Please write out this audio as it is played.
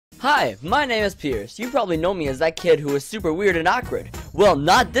Hi, my name is Pierce. You probably know me as that kid who is super weird and awkward. Well,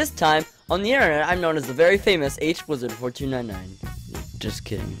 not this time. On the internet, I'm known as the very famous Hblizzard4299. Just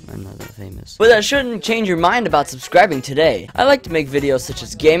kidding, I'm not that famous. But that shouldn't change your mind about subscribing today. I like to make videos such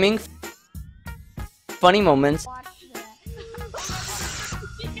as gaming, funny moments,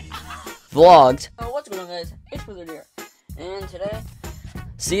 vlogs. What's going on, guys? Hblizzard here. And today,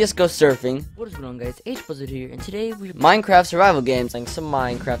 CSGO surfing. What is going on, guys? Hblizzard here, and today we Minecraft survival games, like some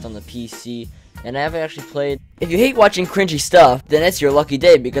Minecraft on the PC, and I haven't actually played. If you hate watching cringy stuff, then it's your lucky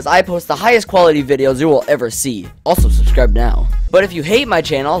day, because I post the highest quality videos you will ever see. Also, subscribe now. But if you hate my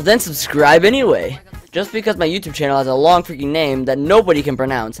channel, then subscribe anyway. Just because my YouTube channel has a long freaking name that nobody can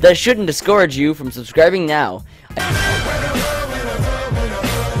pronounce, that shouldn't discourage you from subscribing now.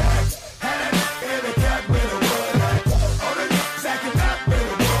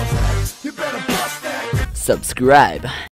 Subscribe.